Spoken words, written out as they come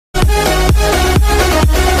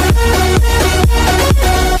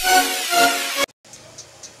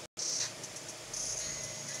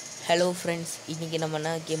Hello friends, இன்றைக்கி நம்ம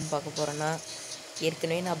என்ன கேம் பார்க்க போகிறோன்னா,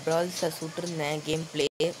 ஏற்கனவே நான் ப்ரால்ஸை சுட்டிருந்தேன் கேம் ப்ளே.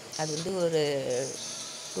 அது வந்து ஒரு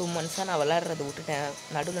 2 மந்த்ஸாக நான் விளாட்றத விட்டுட்டேன்.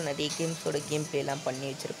 நடுவில் நிறைய கேம்ஸோட கேம் ப்ளேலாம் பண்ணி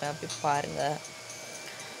வச்சுருப்பேன், அப்படி பாருங்கள்.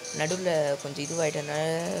 நடுவில் கொஞ்சம்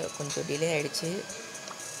இதுவாகிட்டனால கொஞ்சம் டிலே ஆகிடுச்சு.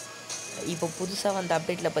 இப்போ புதுசாக வந்த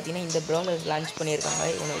அப்டேட்டில் பார்த்தீங்கன்னா இந்த ப்ராலர் லான்ச் பண்ணியிருக்காங்க.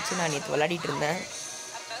 இவனை வச்சு நான் நேற்று விளையாடிட்டு இருந்தேன்,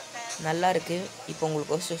 நல்லா இருக்குது. இப்போ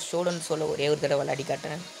உங்களுக்கு ஷோடவுன் சொல்ல ஒரே ஒரு தடவை விளையாடி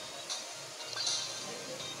காட்டுறேன்.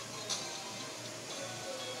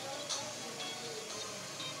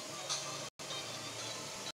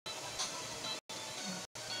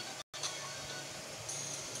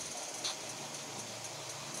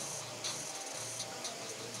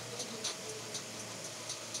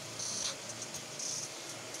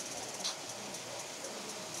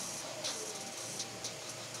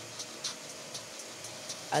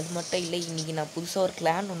 அது மட்டும் இல்லை, இன்றைக்கி நான் புதுசாக ஒரு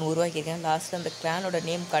கிளான் ஒன்று உருவாக்கியிருக்கேன். லாஸ்ட்டில் அந்த கிளானோட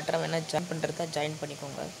நேம் காட்டுறேன், வேணால் ஜாயின் பண்ணுறதா ஜாயின்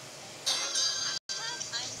பண்ணிக்கோங்க.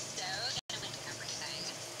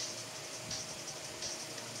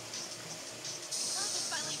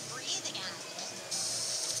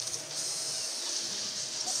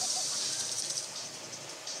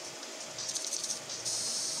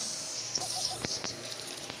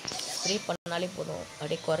 ஸ்ப்ரே பண்ணாலே போதும்,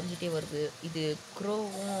 அப்படியே குறைஞ்சிட்டே வருது. இது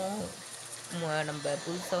க்ரோவும் நம்ம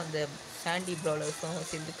புதுசாக வந்த சாண்டி ப்ராலர்ஸும்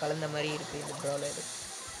சேர்ந்து கலந்த மாதிரி இருக்குது இந்த ப்ராலர்.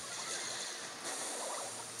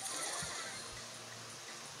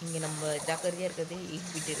 இங்கே நம்ம ஜாக்கிரதையாக இருக்கிறது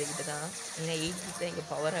 8 பிட் இருக்கிட்ட தான், ஏன்னா 8 பிட் தான் இங்கே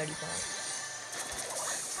பவர் அடிப்போம்.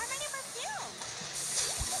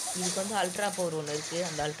 இதுக்கு வந்து அல்ட்ரா பவர் ஒன்று இருக்குது.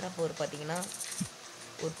 அந்த அல்ட்ரா பவர் பார்த்திங்கன்னா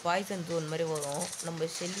ஒரு பாய்சன் ஜோன் மாதிரி வரும். நம்ம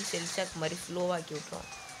செல் ஷாக் மாதிரி ஸ்லோவாக்கி விட்றோம்.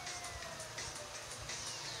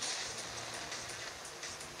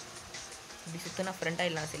 இப்படி சுற்றினா ஃப்ரெண்ட்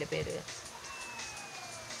ஆகிடலாம் சில பேர்.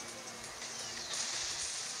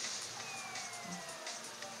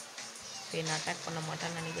 இப்போ நான் அட்டாக் பண்ண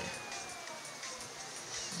மாட்டான்னு நினைக்கிறேன்.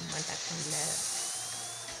 அட்டாக் பண்ணல,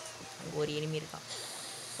 அங்கே ஒரு எனிமி இருக்கான்.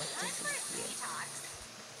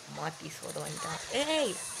 மாற்றி சோத வாங்கிட்டான்.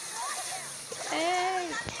 ஏய்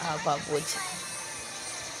ஏய் ஆப்பா போச்சு.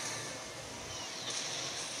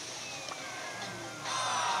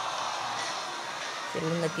 சரி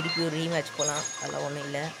விடுங்க, திருப்பி ஒரு ரீமேட்ச் போகலாம், அதெல்லாம் ஒன்றும்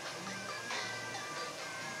இல்லை.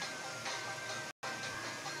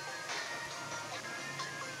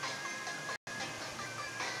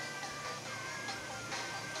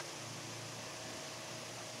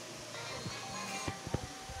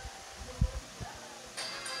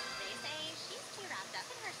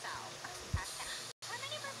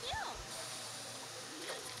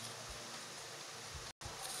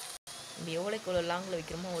 நம்ம எவ்வளோக்கு லாங்கில்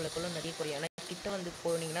வைக்கிறோமோ அவ்வளோக்குள்ள நிறைய குறையும். ஆனால் கிட்ட வந்து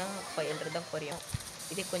போனீங்கன்னா 500 தான் குறையும்.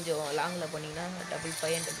 இதே கொஞ்சம் லாங்கில் போனீங்கன்னா டபுள்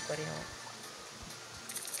 500 குறையும்.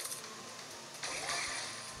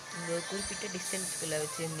 இந்த குறிப்பிட்ட டிஸ்டன்ஸ்குள்ளே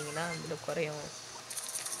வச்சுருந்தீங்கன்னா அதில் குறையும்.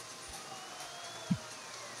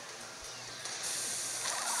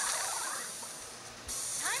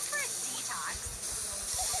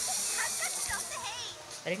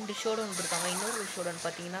 ரெண்டு ஷோடவுன் இருக்காங்க. இன்னொரு ஷோடவுன்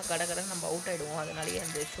பார்த்தீங்கன்னா கடை நம்ம அவுட் ஆகிடுவோம். அதனாலேயே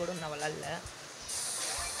அந்த ஷோடவுன் நான் விளாட்ல,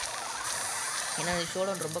 ஏன்னா அந்த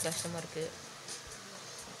ஷோடவுன் ரொம்ப கஷ்டமாக இருக்குது.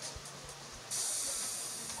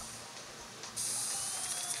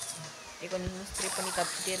 கொஞ்சம் ஸ்ப்ரே பண்ணி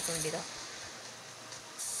தப்பிச்சிட்டே இருக்க வேண்டியதான்.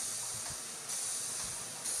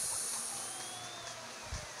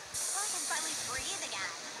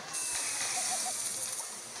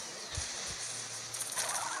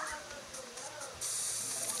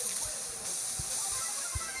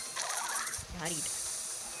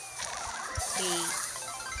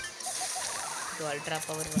 இது அல்ட்ரா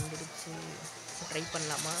பவர் வந்துடுச்சு, ட்ரை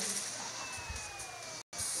பண்ணலாமா?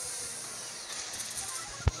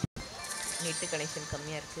 நெட்டு கனெக்ஷன்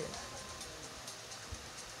கம்மியாக இருக்குது.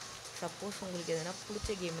 சப்போஸ் உங்களுக்கு எதனா பிடிச்ச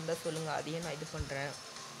கேம் இருந்தால் சொல்லுங்கள், அதையும் நான் இது பண்ணுறேன்.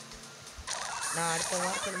 நான் அடுத்த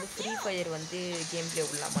வாரத்தில் வந்து ஃப்ரீ ஃபயர் வந்து கேம் ப்ளே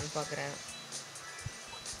விடலாமான்னு பார்க்குறேன்.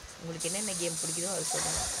 உங்களுக்கு என்னென்ன கேம் பிடிக்குதோ அது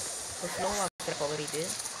சொல்லுங்கள். இப்போ ஸ்லோவாகிற பவர் இது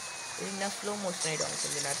இல்லைன்னா ஸ்லோ மோஷன் ஆகிடுவாங்க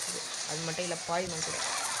கொஞ்சம் நேரத்துக்கு. அது மட்டும் இல்லை, பாய்வும் கூட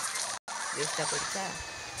வேஸ்ட்டாக போயிடுச்சா.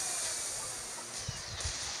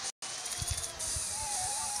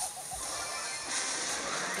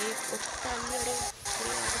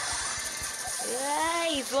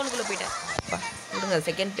 ஃபோனுக்குள்ளே போயிட்டேன். விடுங்க,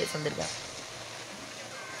 செகண்ட் பிளேஸ் வந்திருக்கேன்.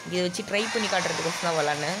 இதை வச்சு ட்ரை பண்ணி காட்டுறதுக்கோசம் தான்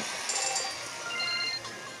விளாட்னேன்.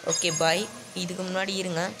 Okay bye. இதுக்கு முன்னாடி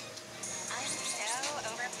இருங்க,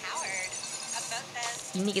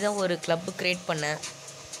 இன்றைக்கி தான் ஒரு கிளப்பு க்ரியேட் பண்ணேன்.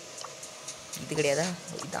 இது கிடையாதா,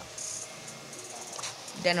 இதுதான்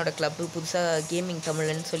என்னோடய கிளப்பு. புதுசாக கேமிங்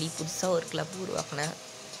தமிழ்னு சொல்லி புதுசாக ஒரு கிளப்பு உருவாக்கினேன்.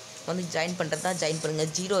 வந்து ஜாயின் பண்ணுறது தான் ஜாயின்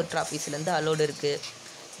பண்ணுங்கள். 0 ட்ராஃபீஸ்லேருந்து அலோடு இருக்குது.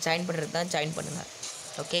 ஜாயின் பண்ணுறது தான் ஜாயின் பண்ணுங்கள்.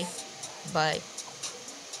 ஓகே, பாய்.